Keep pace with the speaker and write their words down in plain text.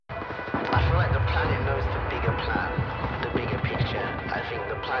planet knows the bigger plan, the bigger picture. I think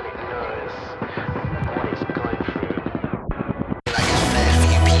the planet knows what it's going through. Like a fair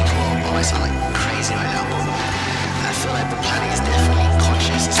few people, oh, I sound like crazy right now, but I feel like the planet is definitely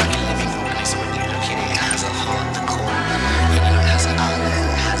conscious. It's like a living organism. When you look at it, it has a heart, the core, and it has an outlet,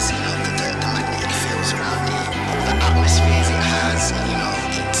 and it has, the magnetic fields around it, all the atmospheres it has,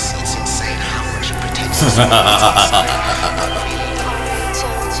 it's insane how much it protects us.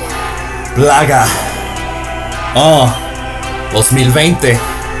 Plaga. Oh, 2020.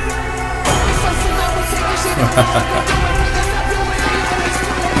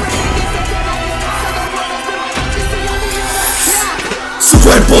 Su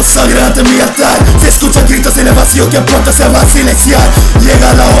cuerpo sangra ante mi altar. Se escuchan gritos en el vacío que pronto se va a silenciar.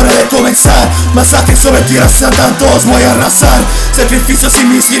 Llega la hora de comenzar. Masacre sobre tierra satán, todos voy a arrasar. Sacrificio sin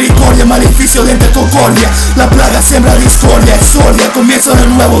misericordia, maleficio de concordia. La plaga siembra discordia, exordia, comienza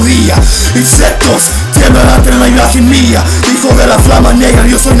un nuevo día. Insectos tiemblan ante la imagen mía. Hijo de la flama negra,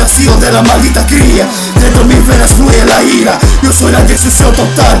 yo soy nacido de la maldita cría. Dentro de mis venas fluye la ira. Yo soy la destrucción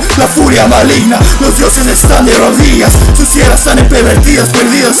total, la furia maligna. Los dioses están de rodillas, sus tierras están pervertidas,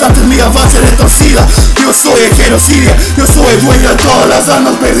 perdidas ante mi avance retorcida. Yo soy el genocidio, yo soy el dueño de todas las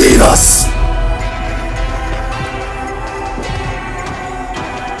almas perdidas.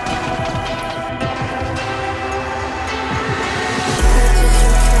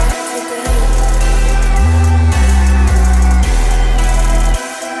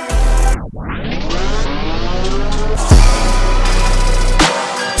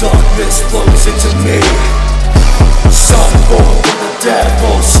 Darkness flows into me. Sun born with the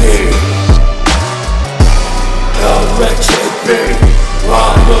devil seed. RHLJ, I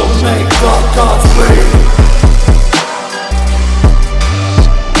will make the gods bleed.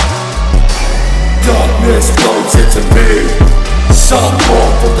 Darkness flows into me.